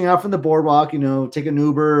branching out from the boardwalk. You know, take an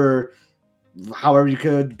Uber or however you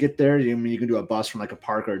could get there. I mean, you can do a bus from like a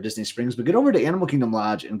park or Disney Springs, but get over to Animal Kingdom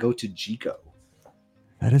Lodge and go to Jico.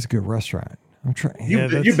 That is a good restaurant. I'm trying.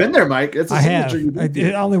 You've been there, Mike. It's I have.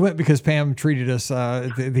 I only went because Pam treated us.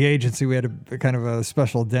 The agency, we had a kind of a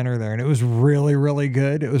special dinner there, and it was really, really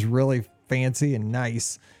good. It was really fancy and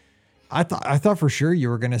nice. I thought for sure you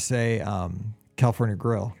were going to say California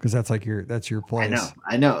Grill, because that's your place.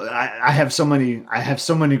 I know. I have so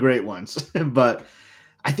many great ones, but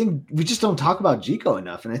I think we just don't talk about Jico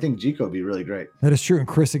enough, and I think Jico would be really great. That is true. And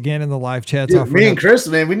Chris again in the live chat. Me and Chris,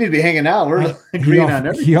 man, we need to be hanging out. We're agreeing on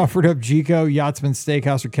everything. He offered up Jico, Yachtsman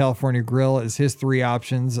Steakhouse, or California Grill as his 3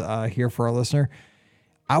 options here for our listener.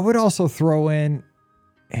 I would also throw in,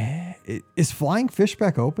 is Flying Fish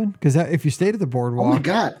back open? Because if you stayed at the boardwalk. Oh my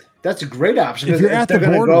God. That's a great option. If you're at the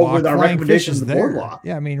boardwalk, with our Flying Fish recommendations is of the there. boardwalk.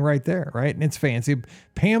 Yeah, I mean, right there, right? And it's fancy.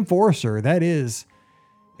 Pam Forrester, that is,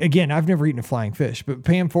 again, I've never eaten a Flying Fish, but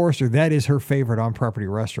Pam Forrester, that is her favorite on-property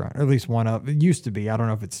restaurant, or at least one of. It used to be. I don't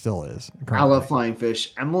know if it still is. Currently. I love Flying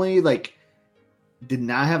Fish. Emily, did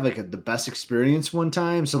not have the best experience one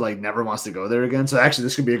time, so never wants to go there again. So actually,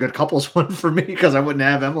 this could be a good couples one for me because I wouldn't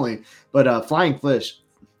have Emily. But Flying Fish.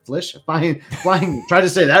 Flying. Try to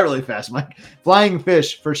say that really fast, Mike. Flying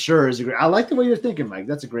Fish for sure is a great. I like the way you're thinking, Mike.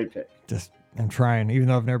 That's a great pick. I'm trying, even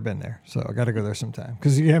though I've never been there, so I got to go there sometime.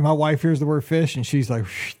 Because my wife hears the word fish and she's like,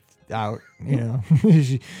 out.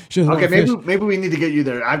 She okay, maybe we need to get you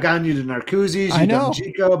there. I've gotten you to Narcoossee's. I know.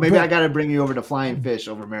 Chico. Maybe I got to bring you over to Flying Fish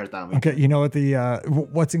over Marathon Weekend. Okay, you know what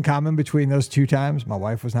what's in common between those two times? My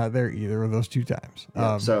wife was not there either of those two times.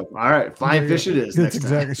 Yeah, so all right, Flying Fish it is. That's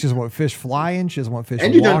exactly. She doesn't want fish flying. She doesn't want fish.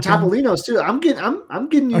 And you've done Topolino's too. I'm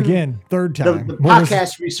getting you again. Third time. The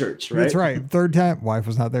podcast research. Right. That's right. Third time. Wife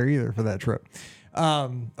was not there either for that trip.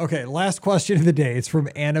 Okay, last question of the day. It's from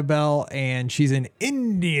Annabelle, and she's in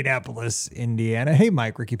Indianapolis, Indiana. Hey,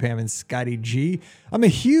 Mike, Ricky, Pam, and Scotty G. I'm a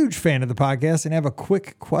huge fan of the podcast and have a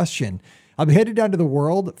quick question. I'll be headed down to the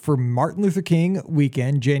world for Martin Luther King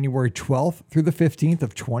weekend, January 12th through the 15th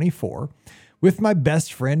of 24, with my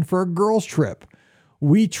best friend for a girls' trip.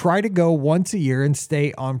 We try to go once a year and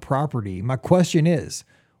stay on property. My question is,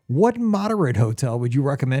 what moderate hotel would you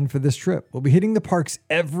recommend for this trip? We'll be hitting the parks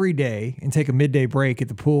every day and take a midday break at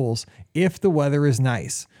the pools if the weather is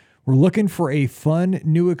nice. We're looking for a fun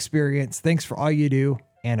new experience. Thanks for all you do,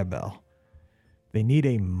 Annabelle. They need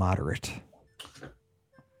a moderate.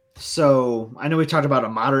 So I know we talked about a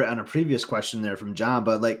moderate on a previous question there from John,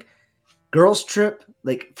 but girls trip,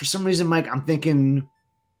 for some reason, Mike, I'm thinking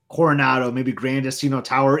Coronado, maybe Grand Casino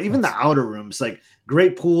Tower, even the outer rooms,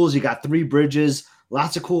 great pools. You got 3 bridges.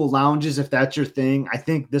 Lots of cool lounges if that's your thing. I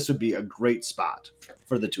think this would be a great spot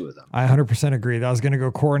for the two of them. I 100% agree. I was going to go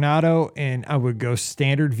Coronado, and I would go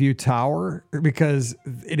Standard View Tower because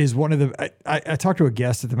it is one of the... I talked to a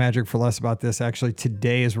guest at the Magic for Less about this actually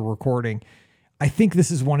today as we're recording. I think this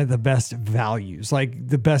is one of the best values.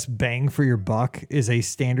 The best bang for your buck is a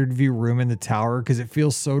Standard View room in the tower because it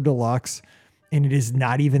feels so deluxe, and it is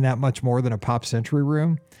not even that much more than a Pop Century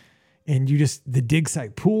room. And the dig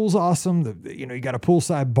site pool's awesome. You got a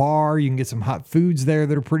poolside bar. You can get some hot foods there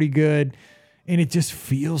that are pretty good. And it just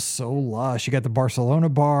feels so lush. You got the Barcelona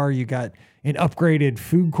bar. You got an upgraded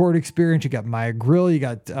food court experience. You got Maya Grill. You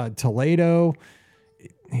got Toledo.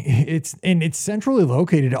 It's centrally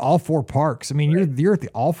located at all 4 parks. I mean, you're at the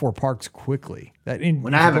all 4 parks quickly.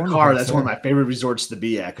 When I have a car, that's one of my favorite resorts to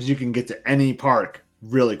be at because you can get to any park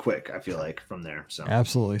really quick, I feel from there. So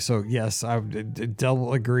absolutely. So yes, I would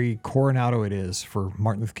double agree. Coronado it is for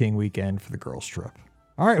Martin Luther King weekend for the girls trip.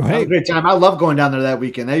 All right. Well, hey, great time. I love going down there that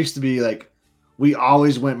weekend. That used to be we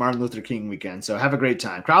always went Martin Luther King weekend. So have a great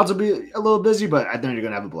time. Crowds will be a little busy, but I think you're going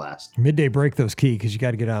to have a blast. Midday break those key because you got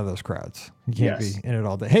to get out of those crowds. You can't be in it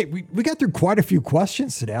all day. Hey, we got through quite a few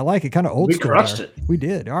questions today. I like it. Kind of old school. We crushed it. We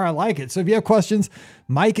did. All right. I like it. So if you have questions,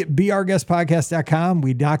 Mike at BRGuestPodcast.com.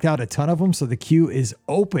 We knocked out a ton of them. So the queue is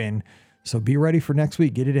open. So be ready for next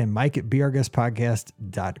week. Get it in. Mike at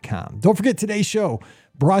BRGuestPodcast.com. Don't forget today's show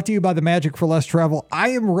brought to you by the Magic for Less Travel. I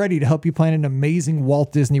am ready to help you plan an amazing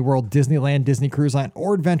Walt Disney World, Disneyland, Disney Cruise Line,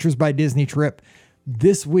 or Adventures by Disney trip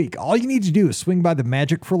this week. All you need to do is swing by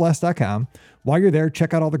themagicforless.com. While you're there,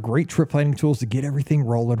 check out all the great trip planning tools to get everything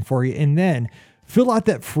rolling for you. And then fill out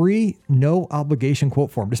that free, no obligation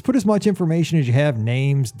quote form. Just put as much information as you have,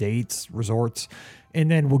 names, dates, resorts,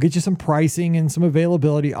 and then we'll get you some pricing and some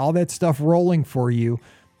availability, all that stuff rolling for you.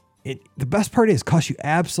 The best part is it costs you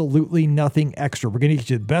absolutely nothing extra. We're going to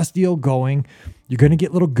get you the best deal going. You're going to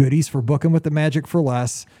get little goodies for booking with the Magic for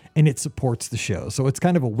Less, and it supports the show. So it's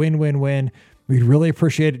kind of a win-win-win. We'd really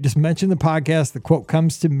appreciate it. Just mention the podcast. The quote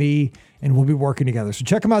comes to me, and we'll be working together. So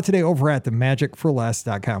check them out today over at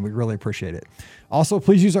themagicforless.com. We really appreciate it. Also,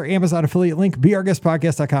 please use our Amazon affiliate link,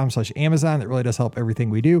 beourguestpodcast.com/Amazon. That really does help everything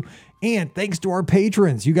we do. And thanks to our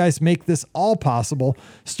patrons. You guys make this all possible,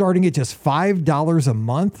 starting at just $5 a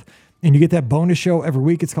month. And you get that bonus show every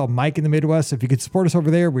week. It's called Mike in the Midwest. So if you could support us over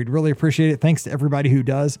there, we'd really appreciate it. Thanks to everybody who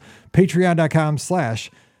does.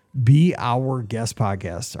 Patreon.com/Be Our Guest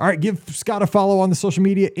Podcast. All right, give Scott a follow on the social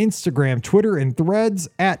media, Instagram, Twitter, and Threads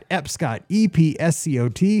at Epscott,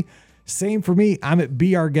 EPSCOT. Same for me. I'm at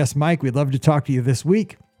Be Our Guest Mike. We'd love to talk to you this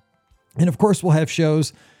week. And of course, we'll have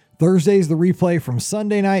shows. Thursday's the replay from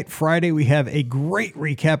Sunday night. Friday, we have a great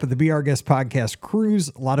recap of the Be Our Guest Podcast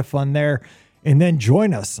cruise. A lot of fun there. And then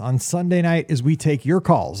join us on Sunday night as we take your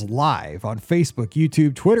calls live on Facebook,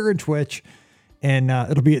 YouTube, Twitter, and Twitch. And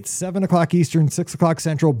it'll be at 7 o'clock Eastern, 6 o'clock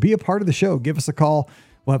Central. Be a part of the show. Give us a call.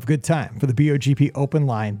 We'll have a good time for the BOGP open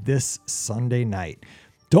line this Sunday night.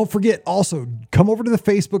 Don't forget, also, come over to the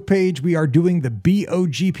Facebook page. We are doing the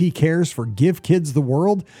BOGP Cares for Give Kids the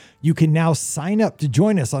World. You can now sign up to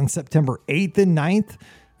join us on September 8th and 9th.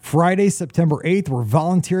 Friday, September 8th, we're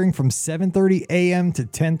volunteering from 7:30 a.m. to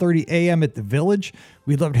 10:30 a.m. at the Village.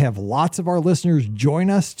 We'd love to have lots of our listeners join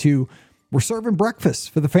us we're serving breakfast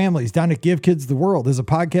for the families down at Give Kids the World as a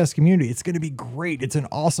podcast community. It's going to be great. It's an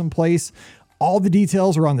awesome place. All the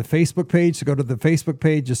details are on the Facebook page. So go to the Facebook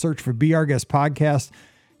page, just search for Be Our Guest Podcast.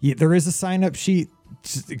 There is a sign-up sheet,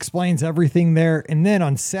 just explains everything there. And then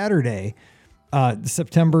on Saturday,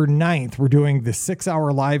 September 9th, we're doing the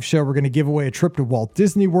 6-hour live show. We're going to give away a trip to Walt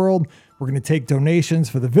Disney World. We're going to take donations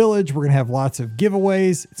for the Village. We're going to have lots of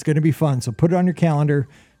giveaways. It's going to be fun. So put it on your calendar.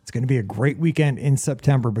 It's going to be a great weekend in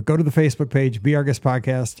September. But go to the Facebook page, Be Our Guest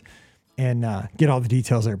Podcast, and get all the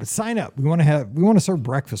details there. But sign up. We want to serve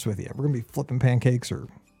breakfast with you. We're going to be flipping pancakes or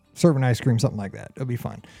serving ice cream, something like that. It'll be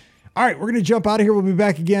fun. All right, we're going to jump out of here. We'll be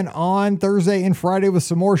back again on Thursday and Friday with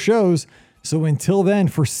some more shows. So until then,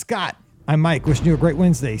 for Scott, I'm Mike, wishing you a great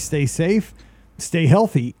Wednesday. Stay safe, stay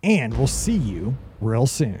healthy, and we'll see you real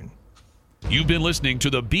soon. You've been listening to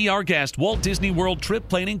the Be Our Guest Walt Disney World Trip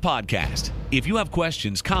Planning Podcast. If you have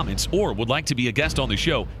questions, comments, or would like to be a guest on the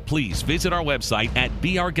show, please visit our website at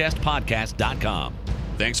beourguestpodcast.com.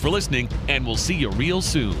 Thanks for listening, and we'll see you real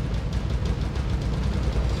soon.